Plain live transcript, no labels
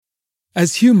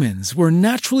As humans, we're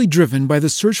naturally driven by the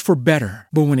search for better.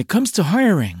 But when it comes to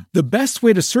hiring, the best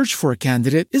way to search for a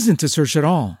candidate isn't to search at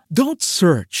all. Don't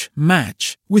search,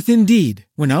 match with Indeed.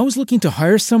 When I was looking to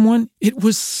hire someone, it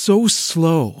was so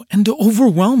slow and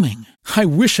overwhelming. I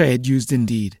wish I had used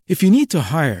Indeed. If you need to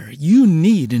hire, you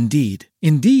need Indeed.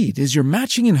 Indeed is your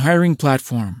matching and hiring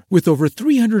platform with over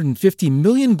 350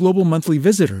 million global monthly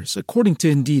visitors, according to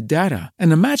Indeed data,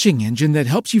 and a matching engine that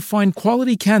helps you find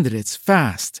quality candidates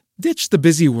fast. Ditch the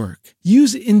busy work.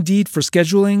 Use Indeed for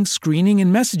scheduling, screening,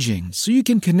 and messaging so you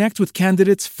can connect with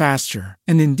candidates faster.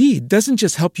 And Indeed doesn't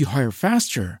just help you hire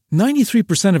faster.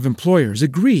 93% of employers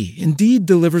agree Indeed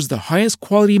delivers the highest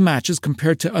quality matches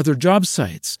compared to other job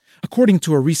sites, according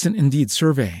to a recent Indeed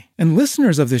survey. And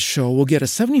listeners of this show will get a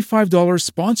 $75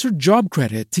 sponsored job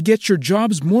credit to get your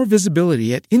jobs more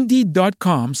visibility at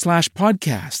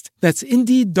Indeed.com/podcast. That's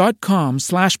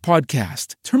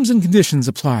Indeed.com/podcast. Terms and conditions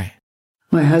apply.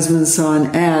 My husband saw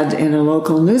an ad in a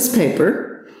local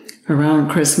newspaper around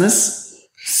Christmas,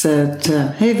 said,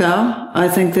 "Hey Val, I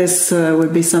think this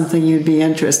would be something you'd be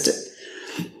interested."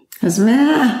 I said,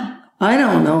 I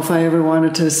don't know if I ever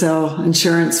wanted to sell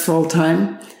insurance full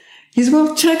time. He said,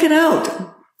 "Well, check it out."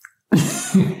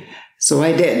 So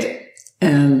I did.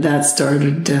 And that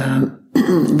started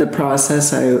the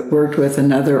process. I worked with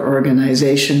another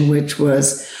organization, which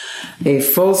was a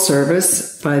full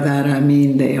service. By that, I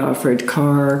mean they offered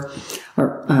car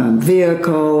or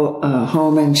vehicle,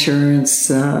 home insurance,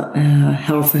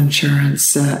 health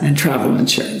insurance, and travel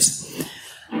insurance.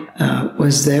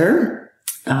 Was there,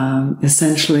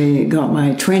 essentially got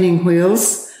my training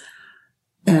wheels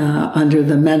under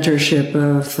the mentorship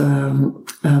of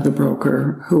the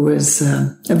broker, who was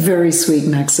a very sweet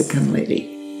Mexican lady.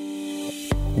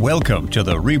 Welcome to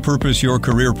the Repurpose Your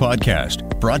Career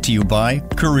podcast, brought to you by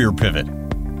Career Pivot.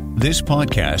 This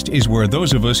podcast is where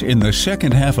those of us in the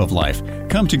second half of life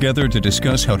come together to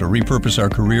discuss how to repurpose our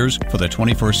careers for the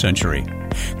 21st century.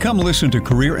 Come listen to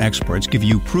career experts give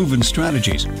you proven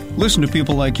strategies. Listen to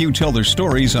people like you tell their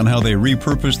stories on how they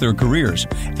repurpose their careers.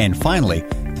 And finally,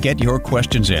 get your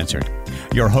questions answered.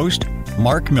 Your host,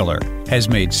 Mark Miller, has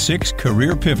made 6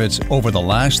 career pivots over the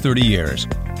last 30 years.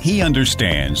 He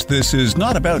understands this is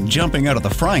not about jumping out of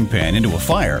the frying pan into a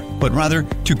fire, but rather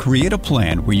to create a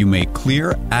plan where you make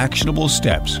clear, actionable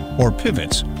steps or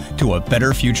pivots to a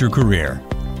better future career.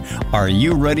 Are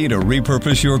you ready to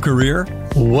repurpose your career?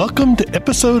 Welcome to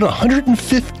episode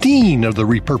 115 of the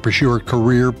Repurpose Your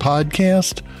Career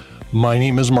podcast. My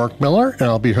name is Mark Miller, and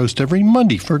I'll be your host every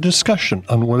Monday for a discussion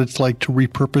on what it's like to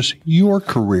repurpose your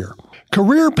career.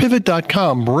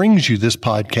 CareerPivot.com brings you this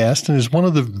podcast and is one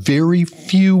of the very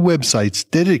few websites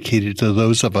dedicated to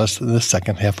those of us in the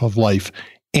second half of life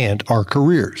and our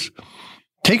careers.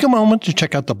 Take a moment to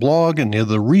check out the blog and the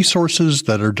other resources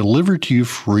that are delivered to you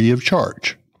free of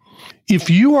charge. If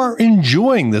you are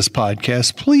enjoying this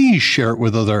podcast, please share it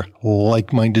with other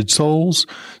like-minded souls.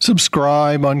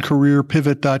 Subscribe on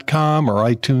CareerPivot.com or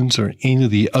iTunes or any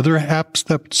of the other apps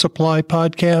that supply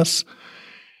podcasts.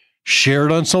 Share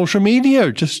it on social media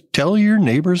or just tell your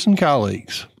neighbors and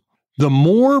colleagues. The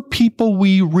more people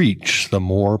we reach, the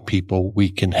more people we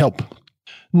can help.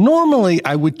 Normally,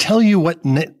 I would tell you what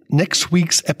next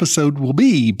week's episode will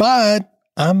be, but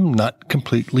I'm not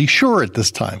completely sure at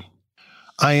this time.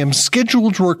 I am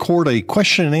scheduled to record a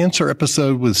question and answer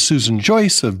episode with Susan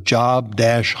Joyce of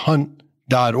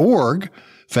job-hunt.org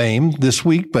fame this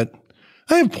week, but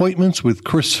I have appointments with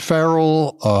Chris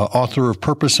Farrell, author of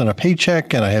Purpose and a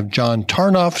Paycheck, and I have John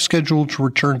Tarnoff scheduled to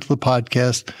return to the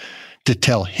podcast to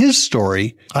tell his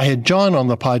story. I had John on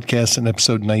the podcast in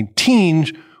episode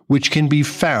 19, which can be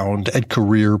found at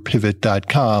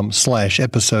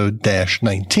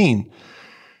careerpivot.com/episode-19.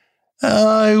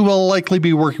 I will likely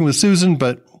be working with Susan,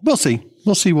 but we'll see.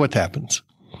 We'll see what happens.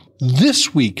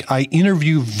 This week, I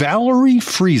interview Valerie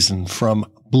Friesen from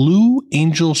Blue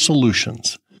Angel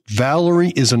Solutions.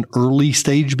 Valerie is an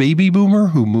early-stage baby boomer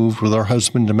who moved with her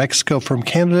husband to Mexico from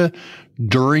Canada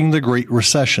during the Great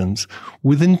Recessions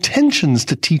with intentions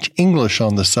to teach English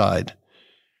on the side.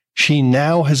 She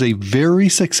now has a very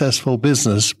successful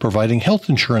business providing health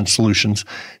insurance solutions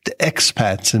to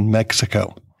expats in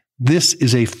Mexico. This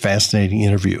is a fascinating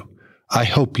interview. I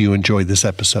hope you enjoy this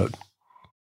episode.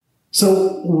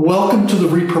 So, welcome to the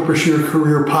Repurpose Your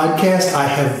Career podcast. I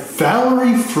have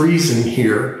Valerie Friesen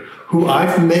here, who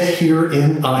I've met here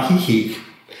in Ajijic,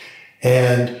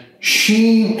 and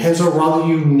she has a rather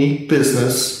unique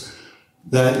business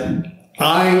that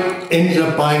I ended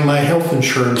up buying my health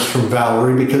insurance from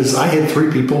Valerie because I had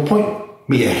 3 people point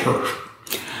me at her.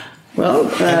 Well,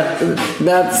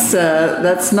 that's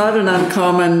not an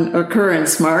uncommon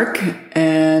occurrence, Mark.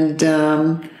 And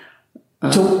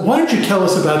So why don't you tell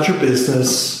us about your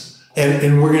business?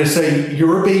 And we're going to say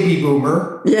you're a baby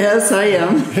boomer. Yes, I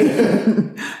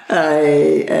am.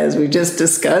 As we just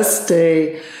discussed,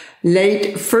 a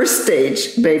late first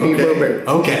stage baby boomer.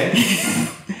 Okay.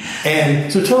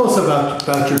 And so tell us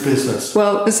about your business.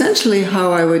 Well, essentially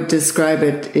how I would describe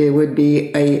it, it would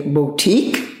be a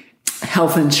boutique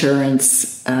health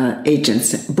insurance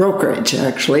agency, brokerage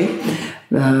actually.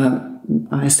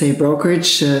 I say brokerage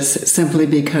simply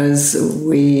because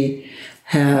we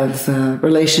have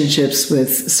relationships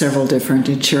with several different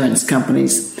insurance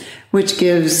companies, which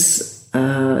gives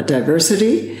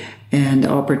diversity and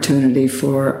opportunity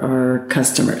for our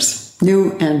customers,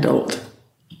 new and old.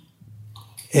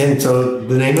 And so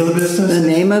the name of the business? The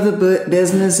name of the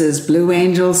business is Blue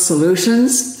Angel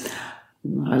Solutions.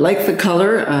 I like the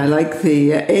color. I like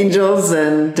the angels.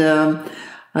 And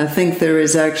I think there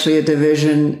is actually a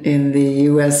division in the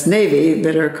U.S. Navy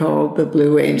that are called the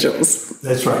Blue Angels.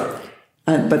 That's right.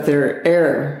 But they're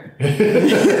air.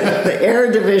 The air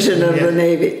division of the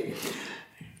Navy.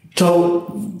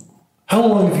 So how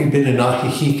long have you been in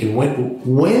Ajijic, and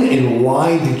when and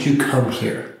why did you come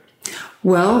here?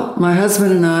 Well, my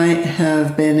husband and I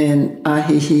have been in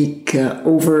Ajijic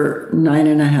over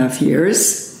 9.5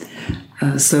 years.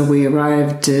 So we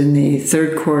arrived in the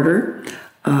third quarter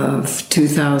of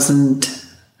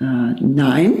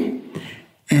 2009.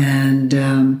 And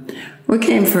we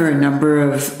came for a number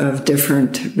of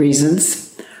different reasons.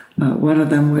 One of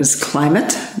them was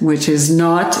climate, which is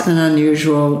not an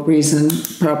unusual reason,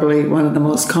 probably one of the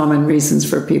most common reasons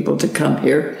for people to come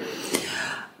here.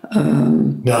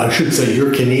 No, I should say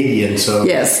you're Canadian, so...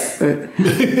 Yes,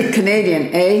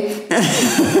 Canadian, eh?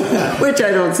 Which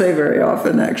I don't say very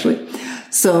often, actually.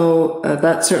 So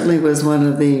that certainly was one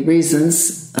of the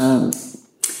reasons.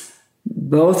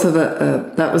 Both of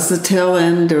that was the tail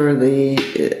end or the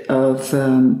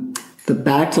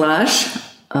backlash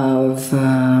of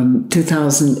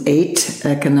 2008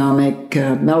 economic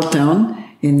meltdown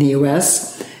in the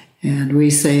U.S. And we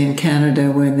say in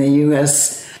Canada, when the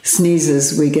U.S.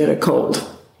 sneezes, we get a cold,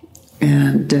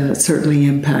 and certainly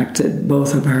impacted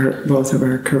both of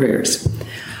our careers.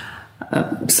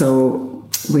 So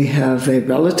we have a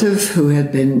relative who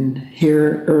had been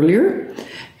here earlier,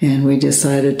 and we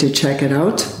decided to check it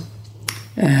out,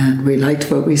 and we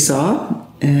liked what we saw,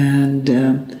 and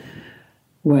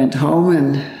went home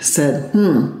and said,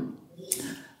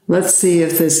 let's see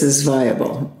if this is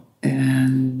viable.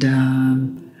 And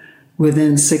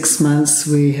within 6 months,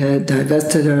 we had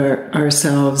divested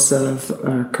ourselves of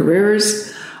our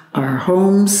careers, our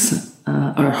homes,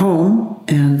 our home,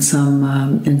 and some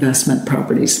investment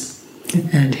properties.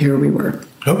 And here we were.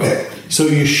 Okay. So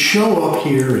you show up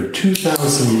here in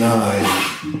 2009.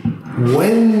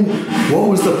 What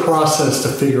was the process to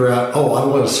figure out, I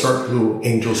want to start Blue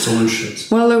Angel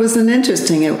Solutions? Well, it was an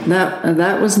interesting,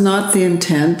 that was not the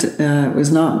intent. It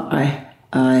was not,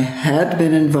 I had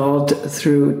been involved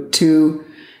through 2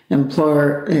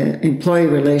 employee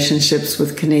relationships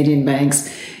with Canadian banks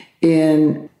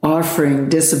in offering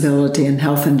disability and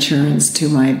health insurance to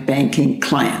my banking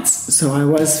clients. So I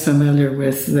was familiar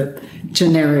with the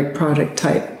generic product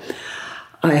type.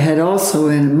 I had also,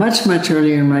 much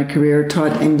earlier in my career,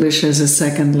 taught English as a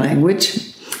second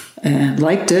language and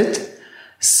liked it.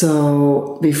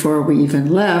 So before we even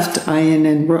left, I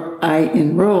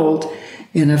enrolled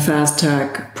in a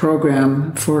fast-track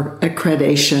program for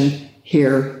accreditation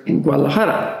here in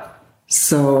Guadalajara.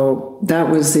 So that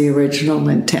was the original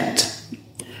intent.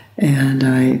 And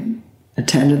I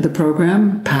attended the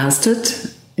program, passed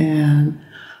it, and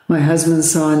my husband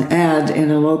saw an ad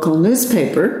in a local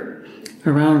newspaper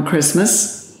around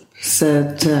Christmas,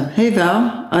 said, hey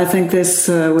Val, I think this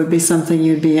would be something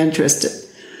you'd be interested.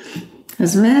 I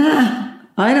said,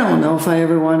 I don't know if I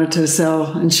ever wanted to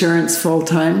sell insurance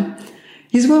full-time.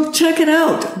 He said, well, check it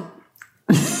out.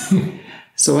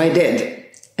 So I did.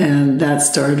 And that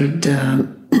started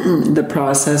the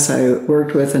process. I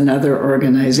worked with another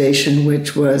organization,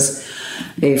 which was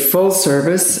a full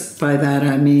service. By that,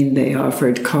 I mean they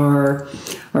offered car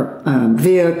or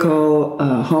vehicle,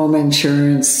 home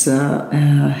insurance,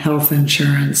 health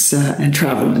insurance, and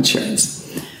travel insurance.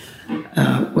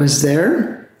 Was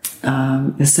there.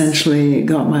 Essentially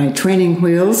got my training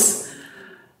wheels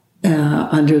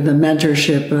under the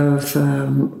mentorship of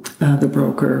the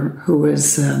broker, who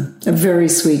was a very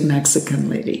sweet Mexican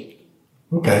lady.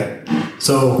 Okay,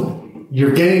 so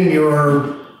you're getting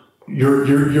you're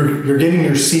getting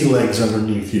your sea legs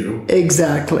underneath you.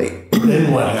 Exactly.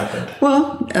 Then what happened?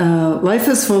 Well, life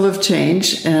is full of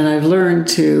change, and I've learned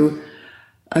to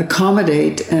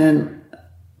accommodate and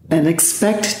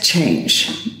expect change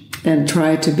and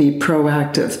try to be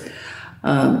proactive.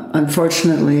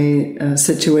 Unfortunately, a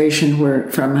situation where,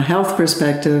 from a health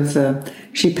perspective,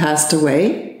 she passed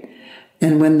away.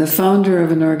 And when the founder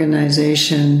of an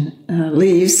organization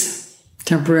leaves,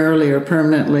 temporarily or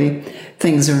permanently,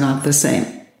 things are not the same.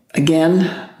 Again,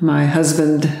 my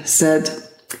husband said,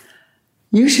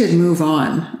 "You should move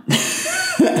on."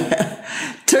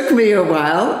 Took me a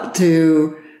while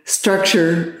to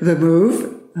structure the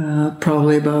move,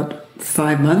 probably about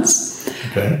 5 months.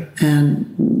 Okay.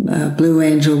 And Blue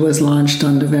Angel was launched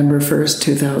on November 1st,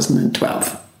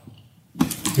 2012.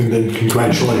 And then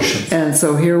congratulations. And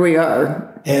so here we are.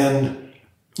 And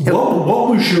what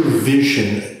was your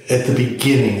vision at the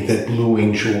beginning that Blue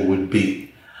Angel would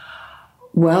be?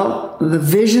 Well, the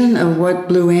vision of what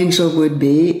Blue Angel would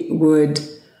be would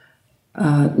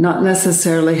not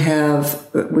necessarily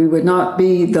we would not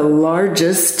be the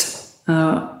largest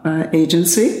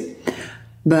agency,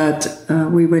 but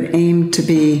we would aim to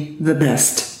be the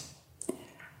best.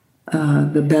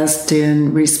 The best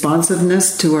in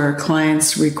responsiveness to our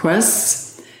clients'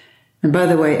 requests. And by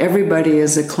the way, everybody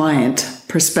is a client,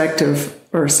 prospective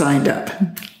or signed up.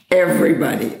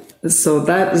 Everybody. So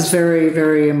that is very,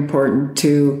 very important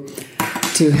to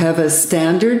have a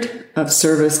standard of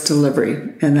service delivery.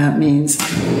 And that means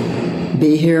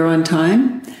be here on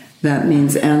time. That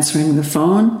means answering the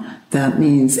phone. That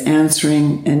means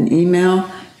answering an email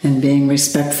and being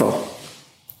respectful.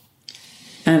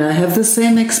 And I have the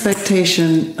same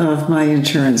expectation of my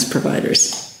insurance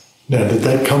providers. Now, did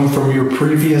that come from your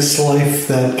previous life,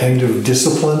 that kind of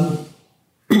discipline?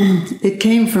 It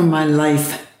came from my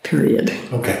life period.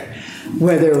 Okay.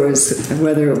 Whether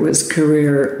it was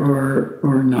career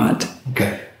or not.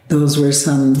 Okay. Those were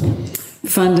some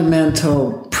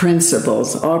fundamental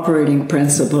principles, operating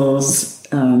principles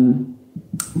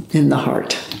in the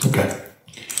heart. Okay.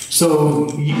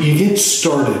 So you get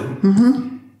started. Mm-hmm.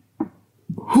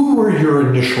 Who were your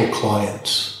initial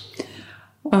clients?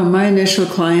 My initial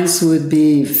clients would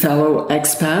be fellow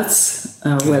expats,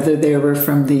 whether they were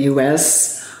from the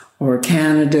U.S. or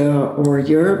Canada or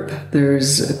Europe.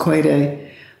 There's quite a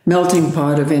melting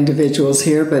pot of individuals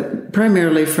here, but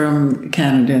primarily from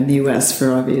Canada and the U.S.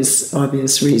 for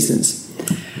obvious reasons.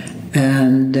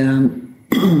 And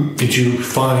did you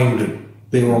find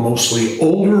they were mostly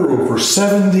older, over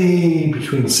 70,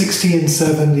 between 60 and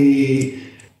 70?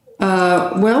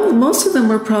 Well, most of them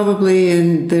were probably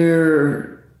in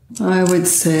their, I would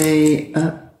say,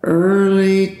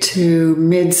 early to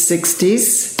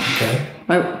mid-60s. Okay.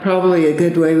 Probably a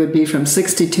good way would be from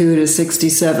 62 to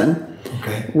 67.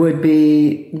 Okay. Would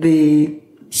be the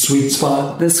sweet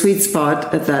spot. The sweet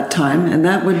spot at that time, and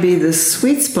that would be the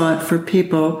sweet spot for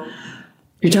people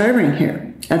retiring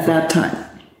here at that time.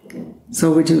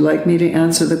 So would you like me to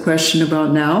answer the question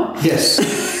about now? Yes.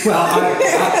 Well,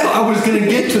 I was going to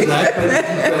get to that,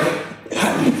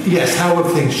 but yes, how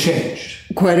have things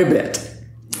changed? Quite a bit.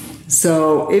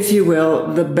 So, if you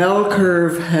will, the bell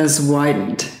curve has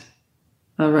widened.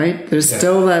 All right? There's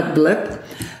still that blip,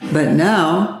 but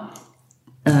now,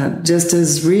 just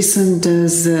as recent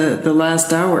as the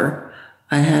last hour,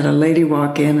 I had a lady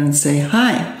walk in and say,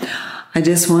 "Hi, I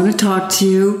just want to talk to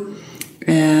you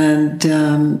and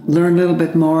learn a little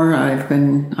bit more.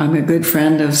 I'm a good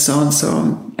friend of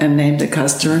so-and-so," and named a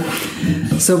customer.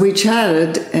 So we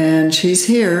chatted, and she's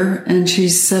here, and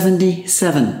she's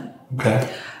 77. Okay.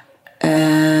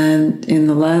 And in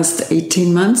the last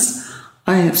 18 months,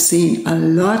 I have seen a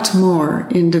lot more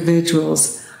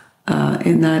individuals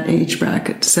in that age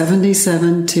bracket,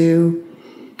 77 to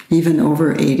even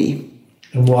over 80.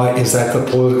 And why? Is that the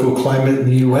political climate in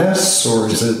the U.S., or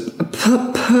is it?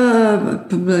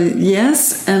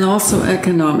 Yes, and also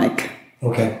economic.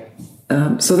 Okay.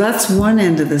 So that's one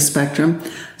end of the spectrum.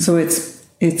 So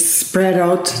it's spread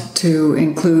out to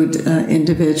include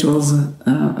individuals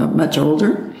much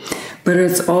older, but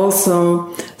it's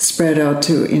also spread out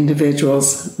to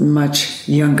individuals much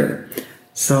younger.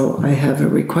 So I have a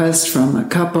request from a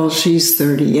couple. She's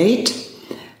 38.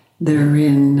 They're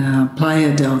in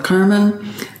Playa del Carmen.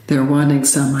 They're wanting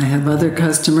some. I have other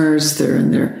customers. They're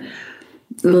in their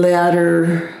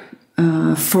latter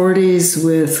 40s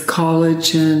with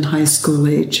college and high school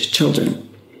age children.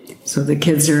 So the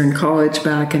kids are in college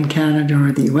back in Canada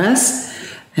or the US,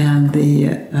 and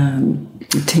the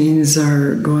teens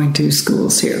are going to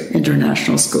schools here,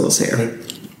 international schools here. Right.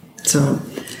 So,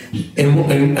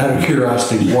 and out of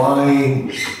curiosity,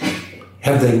 why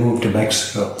have they moved to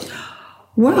Mexico?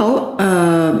 well,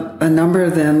 a number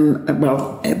of them,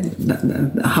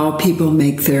 how people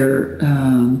make their,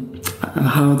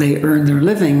 how they earn their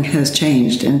living has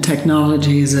changed, and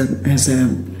technology is a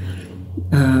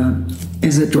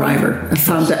driver, a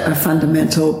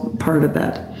fundamental part of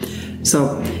that.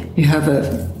 So you have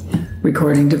a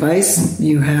recording device,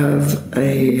 you have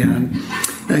a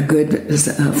good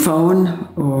phone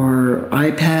or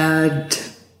iPad,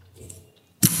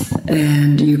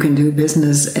 and you can do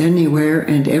business anywhere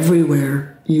and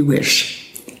everywhere you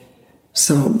wish.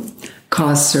 So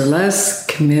costs are less,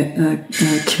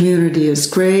 community is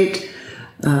great,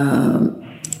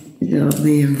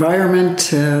 the environment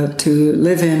to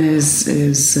live in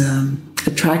is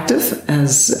attractive,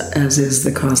 as is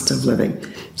the cost of living.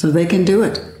 So they can do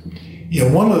it.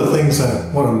 Yeah, one of the things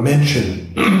I want to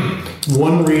mention,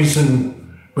 one reason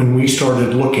when we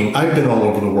started looking, I've been all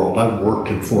over the world. I've worked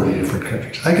in 40 different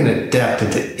countries. I can adapt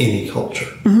into any culture.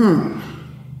 Mm-hmm.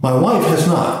 My wife has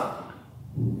not.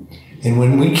 And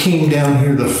when we came down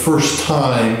here the first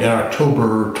time in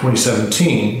October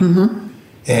 2017, mm-hmm.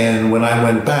 and when I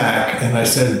went back and I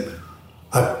said,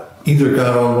 I either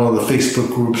got on one of the Facebook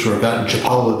groups or I got in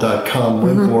Chapala.com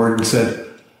web board and said,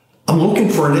 I'm looking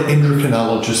for an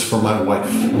endocrinologist for my wife.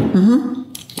 Mm-hmm.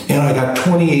 And I got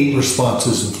 28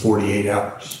 responses in 48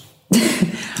 hours.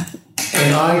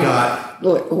 And I got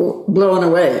blown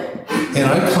away. And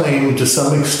I claim to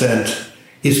some extent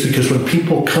it's because when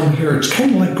people come here, it's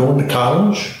kind of like going to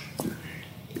college.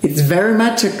 It's very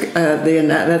much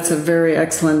that's a very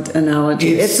excellent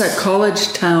analogy. It's a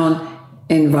college town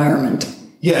environment.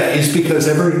 Yeah, it's because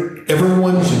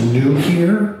everyone's new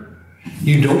here.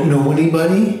 You don't know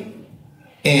anybody.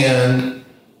 And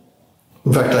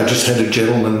in fact, I just had a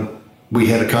gentleman, we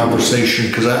had a conversation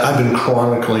because I've been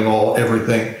chronicling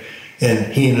everything.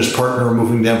 And he and his partner are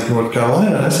moving down from North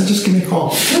Carolina. And I said, just give me a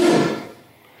call.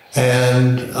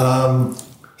 And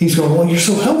he's going, well, you're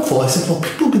so helpful. I said, well,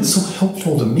 people have been so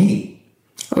helpful to me.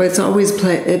 Oh, it's always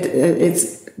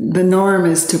it's the norm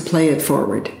is to play it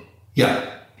forward. Yeah.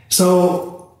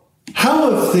 So how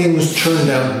have things turned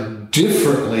out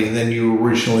differently than you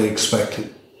originally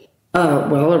expected?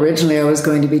 Well, originally I was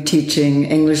going to be teaching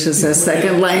English as a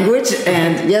second language,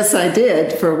 and yes, I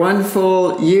did. For one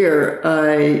full year,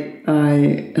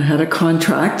 I had a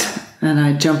contract, and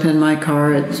I jumped in my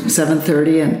car at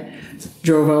 7:30 and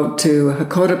drove out to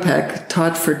Hakotepec,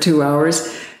 taught for 2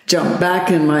 hours, jumped back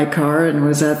in my car, and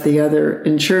was at the other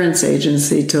insurance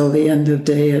agency till the end of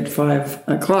the day at 5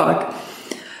 o'clock.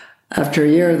 After a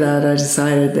year of that, I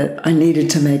decided that I needed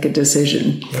to make a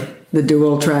decision. Yep. The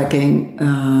dual tracking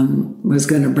was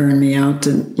going to burn me out.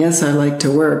 And yes, I like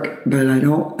to work, but I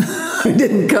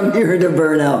didn't come here to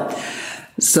burn out.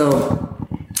 So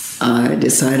I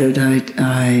decided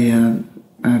I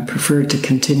preferred to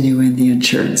continue in the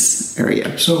insurance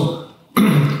area. So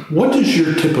what does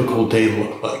your typical day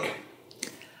look like?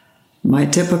 My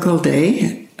typical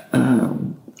day,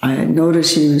 I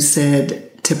noticed you said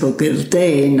typical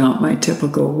day, not my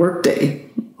typical work day.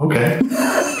 Okay.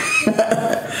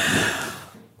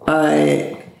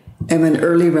 I am an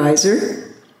early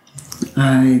riser.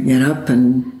 I get up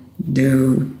and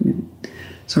do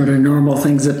sort of normal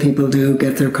things that people do,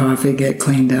 get their coffee, get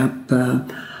cleaned up.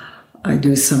 I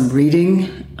do some reading.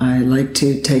 I like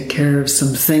to take care of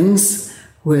some things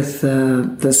with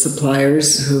the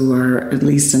suppliers who are at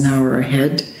least an hour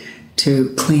ahead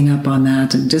to clean up on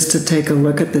that and just to take a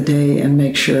look at the day and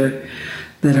make sure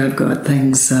that I've got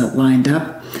things lined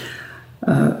up.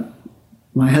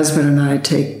 My husband and I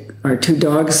take our 2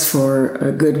 dogs for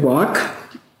a good walk,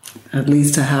 at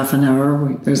least a half an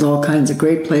hour. There's all kinds of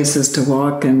great places to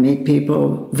walk and meet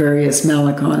people, various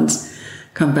Malecons.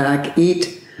 Come back,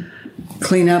 eat,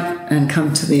 clean up, and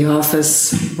come to the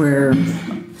office where...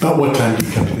 About what time do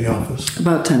you come to the office?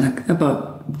 About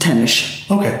 10-ish.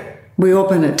 Okay. We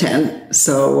open at 10,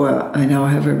 so I now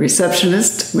have a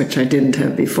receptionist, which I didn't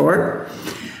have before.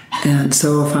 And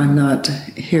so if I'm not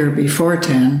here before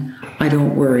 10, I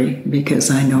don't worry because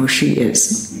I know she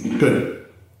is. Good.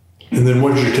 And then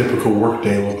what does your typical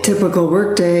workday look like? Typical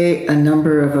workday, a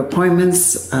number of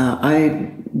appointments. I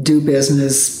do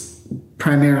business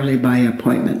primarily by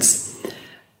appointments,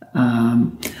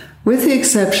 with the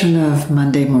exception of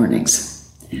Monday mornings.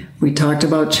 We talked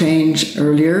about change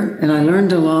earlier, and I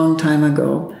learned a long time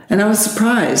ago, and I was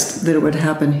surprised that it would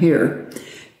happen here.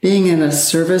 Being in a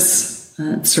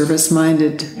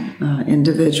service-minded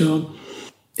individual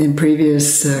in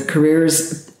previous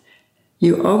careers,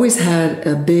 you always had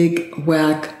a big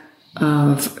whack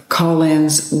of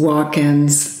call-ins,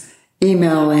 walk-ins,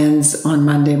 email-ins on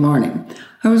Monday morning.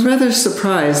 I was rather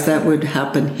surprised that would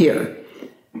happen here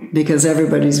because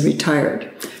everybody's retired.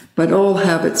 But old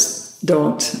habits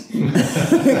don't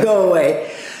go away.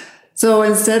 So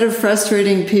instead of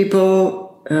frustrating people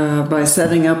by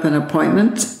setting up an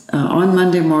appointment on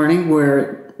Monday morning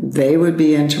where they would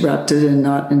be interrupted and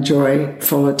not enjoy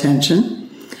full attention,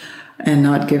 and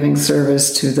not giving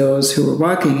service to those who were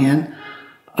walking in.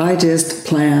 I just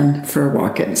plan for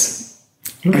walk-ins.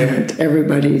 Okay. And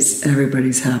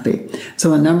everybody's happy.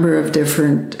 So a number of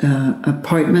different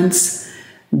appointments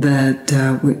that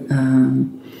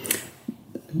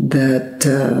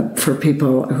for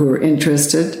people who are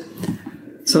interested.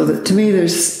 So that to me,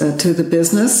 there's to the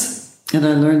business, and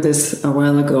I learned this a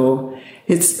while ago.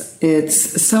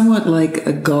 It's somewhat like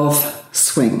a golf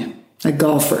swing, a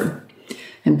golfer.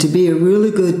 And to be a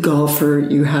really good golfer,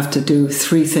 you have to do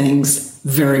 3 things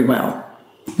very well.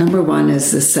 Number 1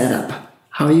 is the setup.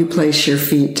 How you place your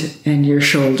feet and your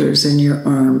shoulders and your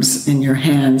arms and your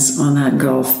hands on that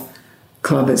golf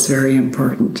club is very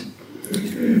important.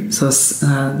 So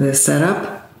the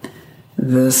setup,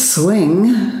 the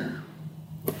swing,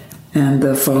 and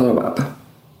the follow-up.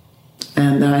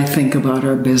 And I think about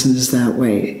our business that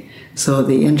way. So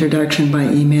the introduction by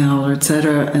email,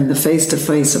 etc., and the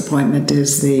face-to-face appointment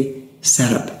is the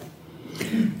setup.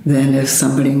 Then if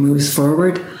somebody moves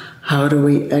forward, how do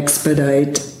we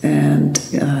expedite and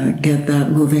get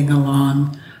that moving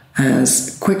along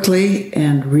as quickly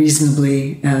and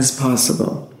reasonably as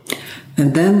possible?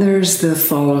 And then there's the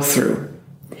follow-through.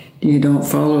 You don't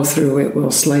follow through, it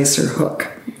will slice or hook.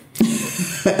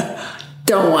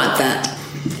 Don't want that.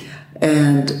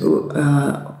 And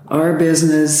our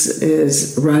business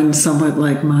is run somewhat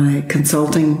like my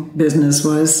consulting business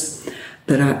was,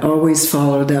 that I always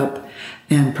followed up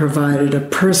and provided a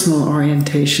personal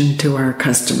orientation to our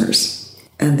customers.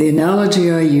 And the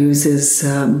analogy I use is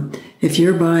if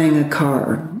you're buying a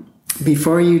car,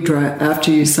 before you drive, after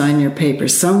you sign your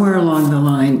papers, somewhere along the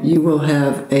line, you will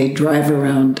have a drive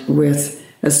around with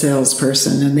a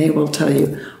salesperson, and they will tell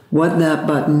you what that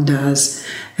button does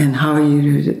and how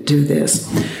you do this.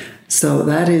 So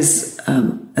that is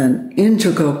an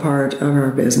integral part of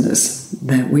our business,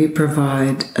 that we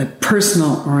provide a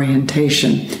personal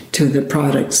orientation to the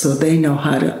product so they know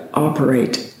how to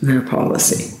operate their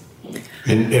policy.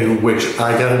 In which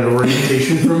I got an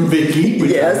orientation from Vicki,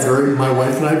 which yes. My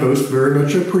wife and I both very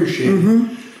much appreciate.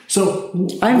 Mm-hmm. So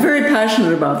I'm very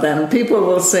passionate about that, and people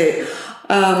will say,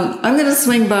 I'm going to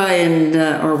swing by and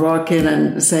or walk in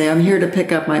and say, I'm here to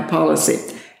pick up my policy.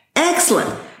 Excellent.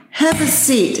 Have a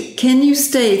seat. Can you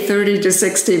stay 30 to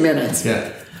 60 minutes?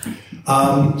 Yeah.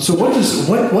 So when does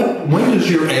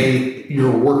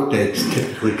your work days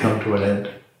typically come to an end?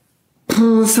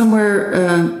 Somewhere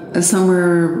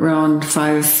around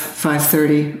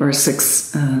 5:30 or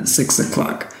 6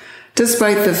 o'clock,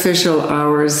 despite the official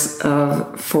hours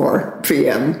of 4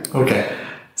 p.m. Okay.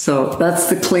 So that's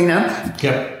the cleanup.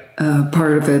 Yep.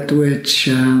 Part of it, which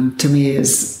to me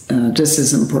is just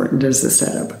as important as the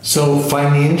setup. So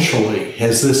financially,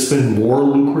 has this been more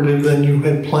lucrative than you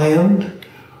had planned?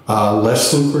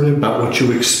 Less lucrative, about what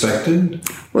you expected?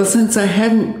 Well, since I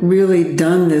hadn't really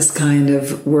done this kind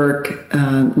of work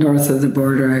north of the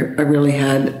border, I really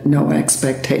had no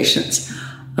expectations.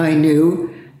 I knew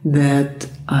that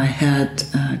I had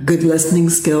good listening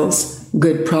skills,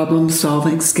 good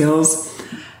problem-solving skills,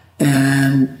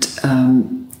 and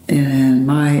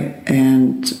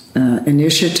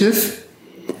initiative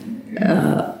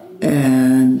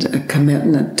and a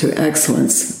commitment to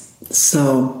excellence.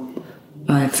 So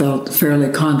I felt fairly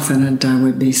confident I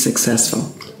would be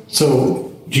successful.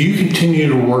 So do you continue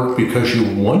to work because you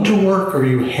want to work or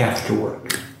you have to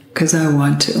work? Because I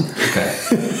want to. Okay.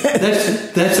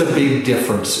 That's a big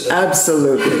difference.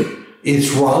 Absolutely.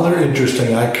 It's rather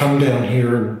interesting. I come down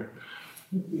here and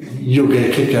you'll get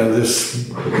a kick out of this.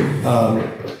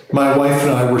 My wife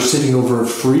and I were sitting over at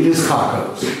Frida's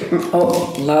Tacos.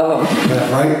 Oh, love them. Yeah,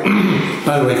 right?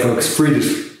 By the way, folks,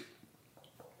 Frida's,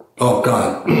 oh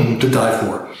God, to die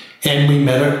for. And we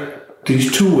met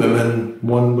these 2 women.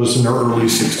 One was in her early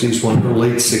 60s, one in her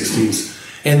late 60s.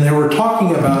 And they were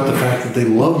talking about the fact that they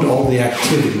loved all the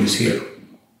activities here.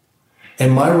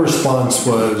 And my response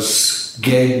was,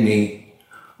 gag me,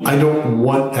 I don't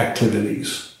want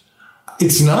activities.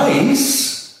 It's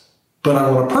nice, but I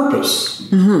want a purpose.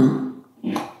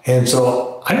 Mm-hmm. And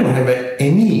so I don't have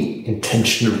any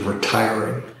intention of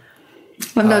retiring.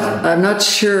 I'm not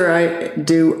sure I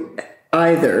do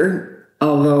either,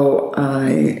 although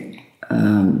I,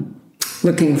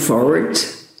 looking forward,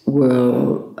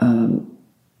 will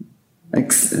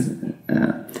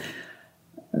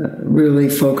really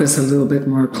focus a little bit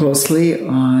more closely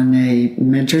on a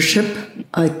mentorship.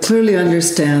 I clearly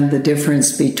understand the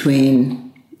difference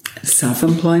between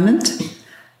self-employment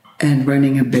and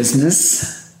running a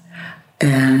business.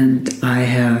 And I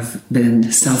have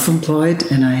been self-employed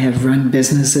and I have run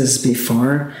businesses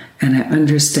before, and I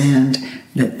understand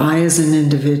that I as an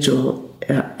individual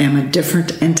am a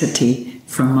different entity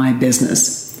from my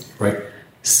business. Right.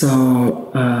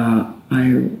 So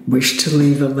I wish to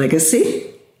leave a legacy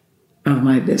of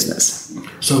my business.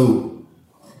 So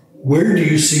where do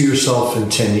you see yourself in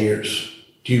 10 years?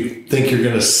 Do you think you're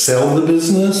going to sell the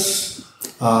business?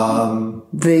 The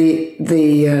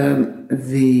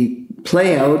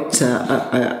play out,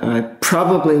 I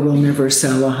probably will never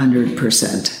sell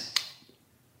 100%.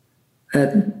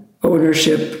 That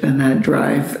ownership and that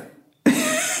drive,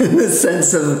 in the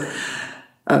sense of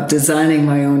designing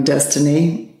my own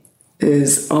destiny,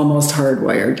 is almost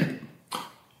hardwired.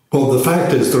 Well, the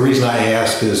fact is, the reason I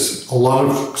ask is a lot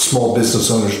of small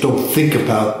business owners don't think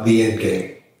about the end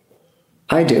game.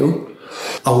 I do.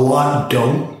 A lot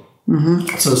don't.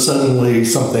 Mm-hmm. So suddenly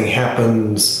something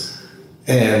happens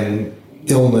and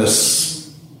illness,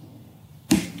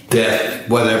 death,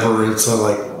 whatever, it's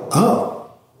like, oh.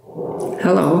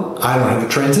 Hello. I don't have a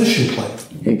transition plan.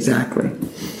 Exactly.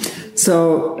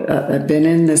 So I've been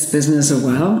in this business a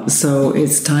while, so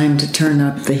it's time to turn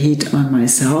up the heat on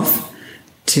myself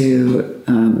to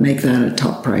make that a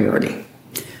top priority.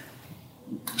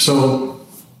 So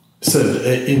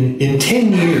in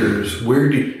 10 years, where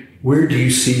do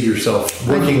you see yourself?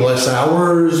 Working less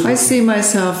hours? I see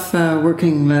myself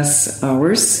working less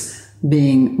hours,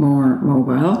 being more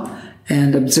mobile,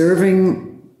 and observing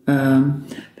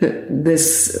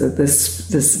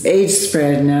this age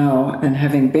spread now, and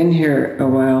having been here a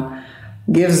while,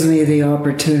 gives me the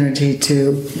opportunity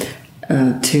to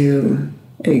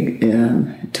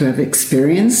have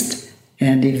experienced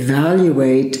and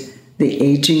evaluate the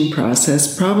aging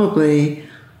process probably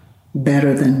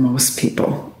better than most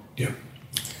people. Yeah.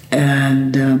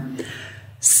 And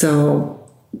so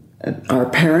our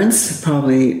parents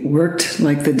probably worked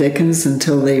like the Dickens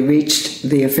until they reached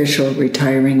the official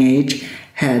retiring age,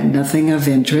 had nothing of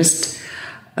interest,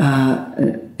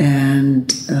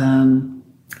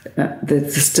 the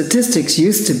statistics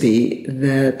used to be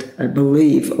that I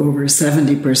believe over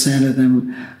 70% of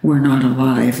them were not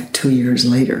alive 2 years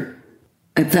later.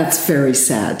 And that's very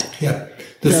sad. Yeah.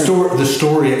 The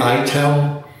story I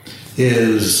tell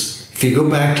is, if you go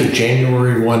back to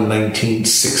January 1,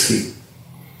 1960,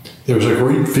 there was a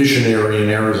great visionary in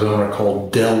Arizona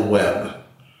called Del Webb.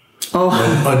 Oh.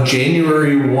 And on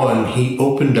January 1, he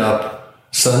opened up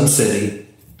Sun City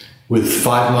with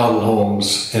 5 model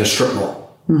homes and a strip mall.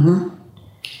 Mm-hmm.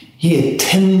 He had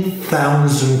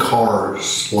 10,000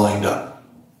 cars lined up.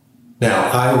 Now,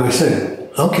 I always say,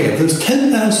 okay, if there's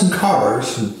 10,000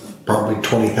 cars and probably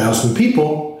 20,000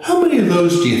 people, how many of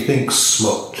those do you think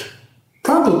smoked?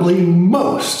 Probably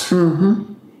most.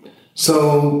 Mm-hmm.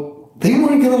 So they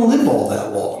weren't going to live all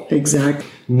that long. Exactly.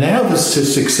 Now the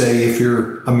statistics say if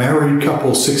you're a married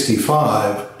couple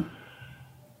 65,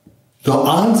 the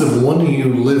odds of one of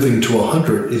you living to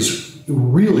 100 is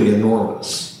really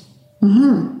enormous.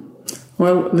 Mm-hmm.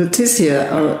 Well,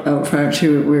 Leticia,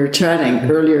 we were chatting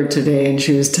earlier today, and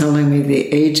she was telling me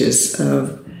the ages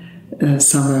of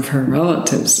some of her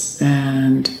relatives.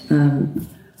 And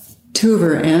 2 of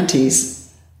her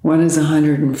aunties, one is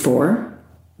 104,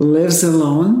 lives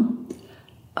alone,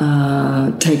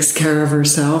 takes care of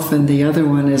herself, and the other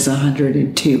one is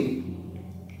 102.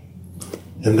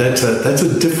 And that's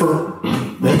a different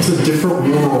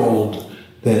world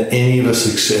than any of us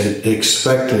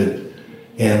expected.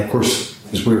 And of course,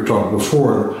 as we were talking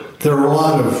before, there are a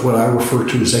lot of what I refer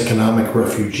to as economic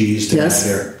refugees down there. Yes,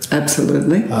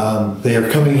 absolutely. They are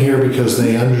coming here because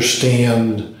they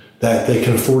understand that they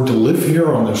can afford to live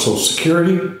here on their Social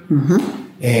Security,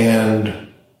 mm-hmm. and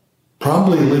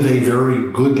probably live a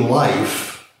very good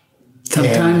life.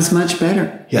 Sometimes much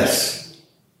better. Yes.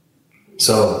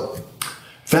 So,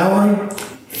 Valerie,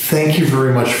 thank you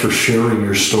very much for sharing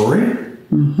your story.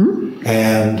 Mm-hmm.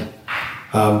 And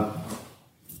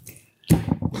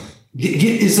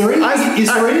is there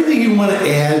anything you want to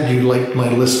add you'd like my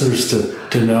listeners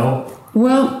to know?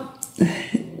 Well,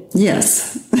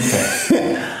 yes.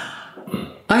 Okay.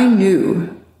 I knew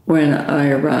when I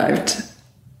arrived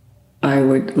I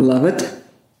would love it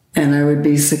and I would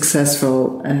be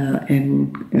successful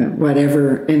in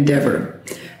whatever endeavor.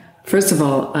 First of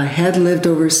all, I had lived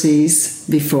overseas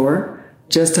before,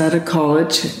 just out of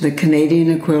college, the Canadian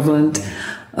equivalent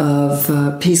of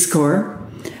Peace Corps.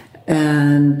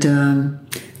 And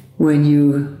when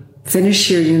you finish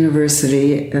your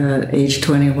university at age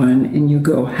 21 and you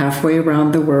go halfway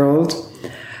around the world,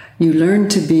 you learn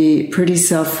to be pretty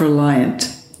self-reliant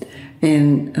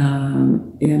in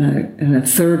a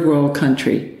third world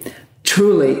country,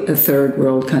 truly a third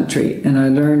world country. And I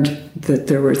learned that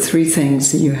there were 3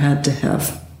 things that you had to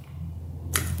have.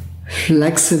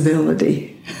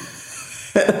 Flexibility.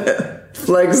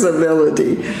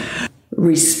 Flexibility.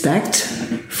 Respect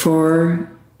for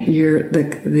you're the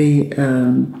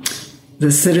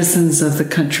citizens of the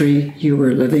country you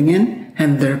were living in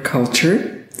and their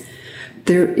culture.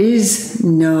 There is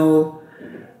no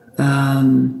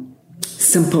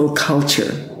simple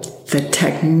culture. The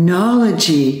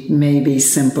technology may be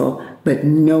simple, but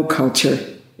no culture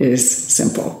is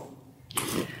simple.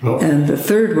 Oh. And the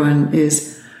third one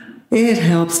is it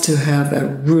helps to have a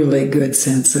really good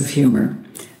sense of humor.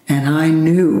 And I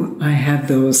knew I had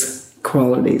those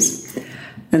qualities.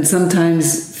 And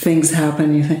sometimes things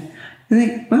happen, you think,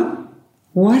 well,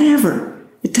 whatever.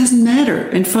 It doesn't matter.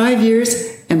 In 5 years,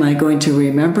 am I going to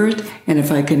remember it? And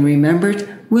if I can remember it,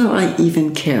 will I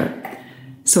even care?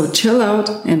 So chill out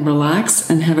and relax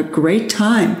and have a great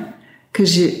time,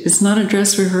 because it's not a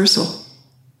dress rehearsal.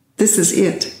 This is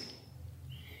it.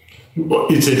 Well,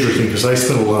 it's interesting because I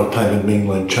spent a lot of time in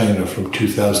mainland China from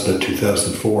 2000 to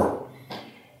 2004.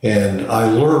 And I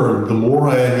learned the more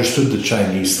I understood the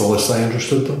Chinese, the less I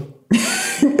understood them.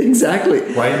 Exactly.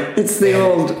 Right? It's the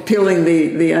old peeling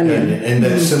the onion. And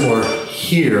that's similar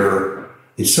here.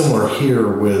 It's similar here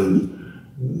with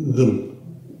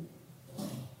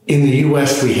in the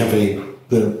U.S. we have the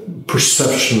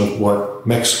perception of what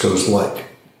Mexico's like.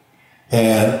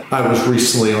 And I was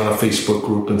recently on a Facebook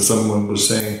group and someone was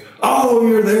saying, oh,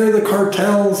 you're there, the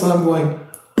cartels. And I'm going,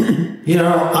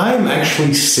 I'm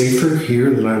actually safer here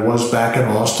than I was back in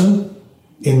Austin.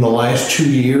 In the last 2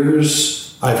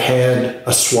 years, I've had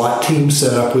a SWAT team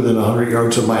set up within 100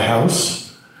 yards of my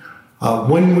house.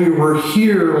 When we were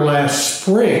here last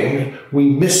spring, we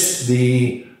missed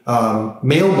the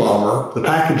mail bomber, the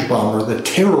package bomber that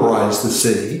terrorized the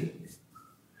city.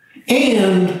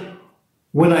 And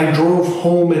when I drove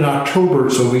home in October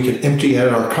so we could empty out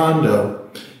our condo,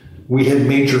 we had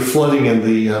major flooding and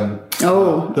the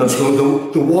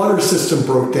water system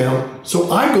broke down.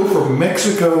 So I go from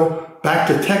Mexico back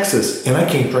to Texas and I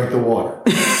can't drink the water.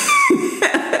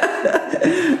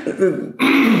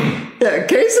 Yeah,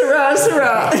 que sera,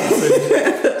 sera.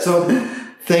 So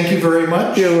thank you very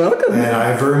much. You're welcome. And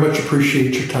I very much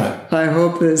appreciate your time. I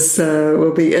hope this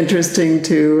will be interesting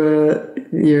to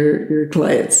your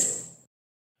clients.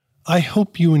 I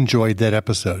hope you enjoyed that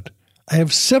episode. I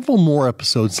have several more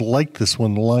episodes like this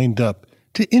one lined up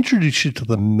to introduce you to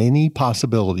the many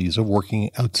possibilities of working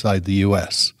outside the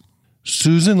U.S.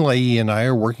 Susan Leahy and I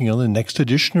are working on the next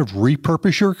edition of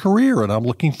Repurpose Your Career, and I'm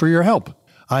looking for your help.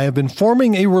 I have been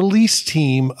forming a release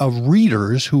team of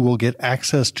readers who will get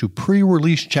access to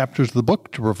pre-release chapters of the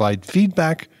book to provide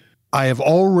feedback. I have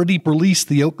already released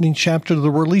the opening chapter to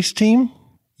the release team.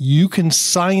 You can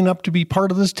sign up to be part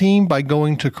of this team by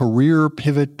going to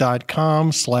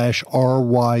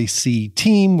careerpivot.com/RYC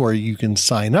team, where you can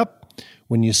sign up.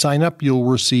 When you sign up, you'll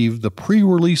receive the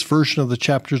pre-release version of the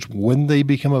chapters when they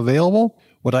become available.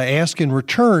 What I ask in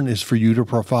return is for you to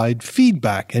provide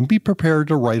feedback and be prepared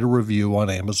to write a review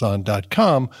on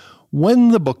Amazon.com when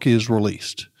the book is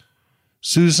released.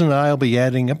 Susan and I will be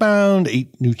adding about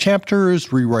 8 new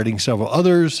chapters, rewriting several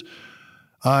others.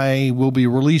 I will be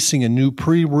releasing a new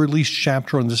pre-release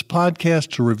chapter on this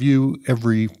podcast to review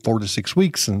every 4 to 6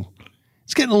 weeks, and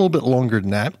it's getting a little bit longer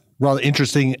than that. Rather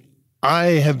interesting,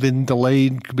 I have been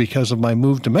delayed because of my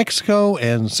move to Mexico,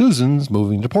 and Susan's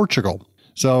moving to Portugal.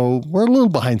 So we're a little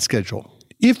behind schedule.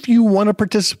 If you want to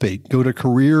participate, go to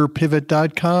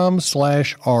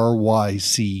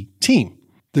careerpivot.com/RYC team.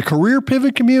 The Career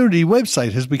Pivot community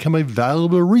website has become a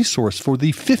valuable resource for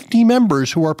the 50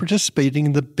 members who are participating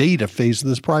in the beta phase of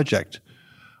this project.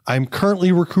 I'm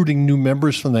currently recruiting new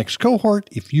members for the next cohort.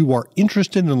 If you are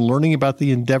interested in learning about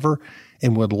the endeavor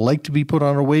and would like to be put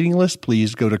on a waiting list,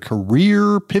 please go to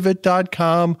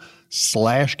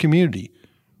careerpivot.com/community.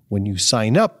 When you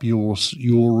sign up, you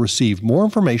will receive more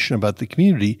information about the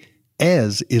community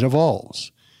as it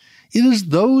evolves. It is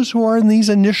those who are in these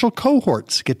initial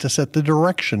cohorts get to set the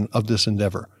direction of this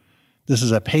endeavor. This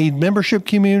is a paid membership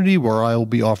community where I will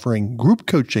be offering group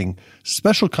coaching,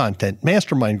 special content,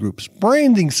 mastermind groups,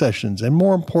 branding sessions, and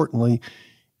more importantly,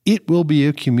 it will be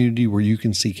a community where you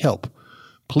can seek help.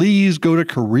 Please go to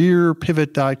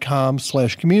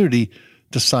careerpivot.com/community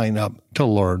to sign up to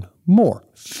learn more.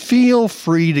 Feel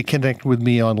free to connect with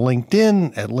me on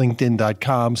LinkedIn at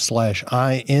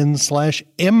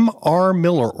linkedin.com/in/MR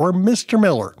Miller or Mr.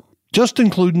 Miller. Just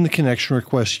include in the connection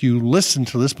request you listen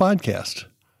to this podcast.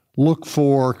 Look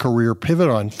for Career Pivot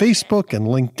on Facebook and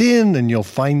LinkedIn, and you'll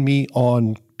find me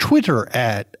on Twitter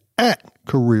at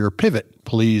Career Pivot.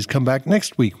 Please come back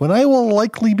next week when I will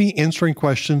likely be answering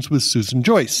questions with Susan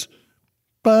Joyce,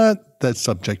 but that's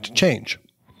subject to change.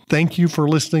 Thank you for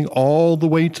listening all the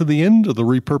way to the end of the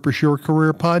Repurpose Your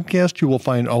Career podcast. You will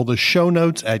find all the show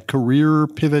notes at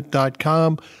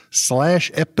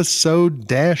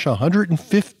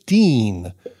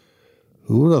careerpivot.com/episode-115.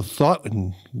 Who would have thought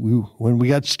when we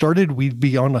got started, we'd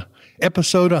be on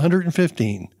episode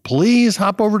 115. Please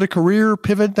hop over to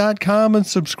careerpivot.com and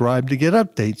subscribe to get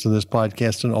updates on this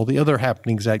podcast and all the other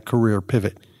happenings at Career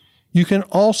Pivot. You can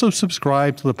also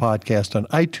subscribe to the podcast on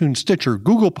iTunes, Stitcher,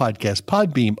 Google Podcasts,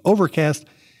 Podbeam, Overcast,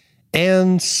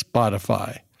 and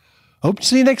Spotify. Hope to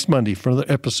see you next Monday for another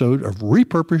episode of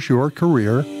Repurpose Your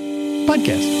Career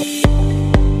podcast.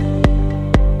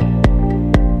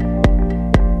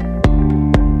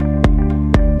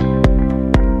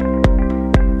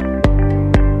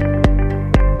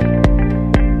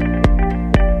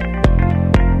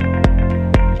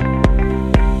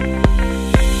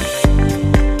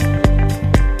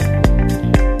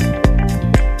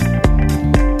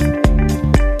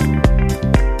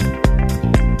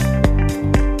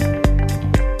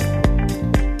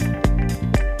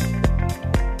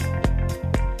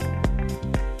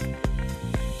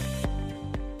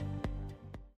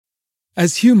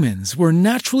 As humans, we're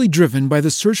naturally driven by the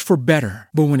search for better.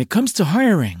 But when it comes to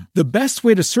hiring, the best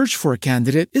way to search for a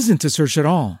candidate isn't to search at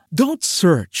all. Don't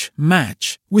search,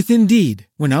 match with Indeed.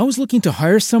 When I was looking to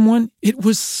hire someone, it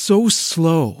was so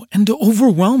slow and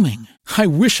overwhelming. I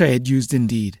wish I had used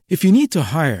Indeed. If you need to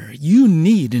hire, you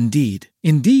need Indeed.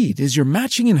 Indeed is your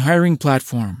matching and hiring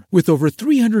platform with over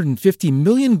 350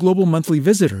 million global monthly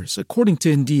visitors, according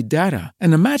to Indeed data,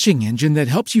 and a matching engine that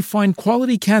helps you find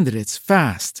quality candidates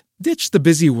fast. Ditch the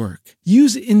busy work.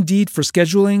 Use Indeed for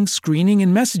scheduling, screening,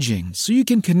 and messaging so you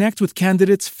can connect with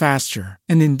candidates faster.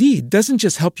 And Indeed doesn't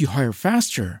just help you hire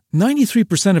faster.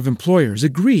 93% of employers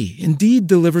agree Indeed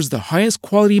delivers the highest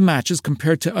quality matches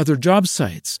compared to other job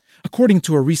sites, according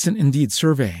to a recent Indeed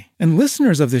survey. And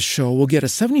listeners of this show will get a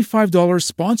 $75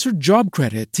 sponsored job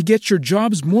credit to get your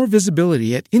jobs more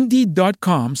visibility at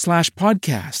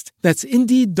Indeed.com/podcast. That's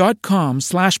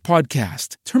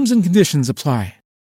Indeed.com/podcast. Terms and conditions apply.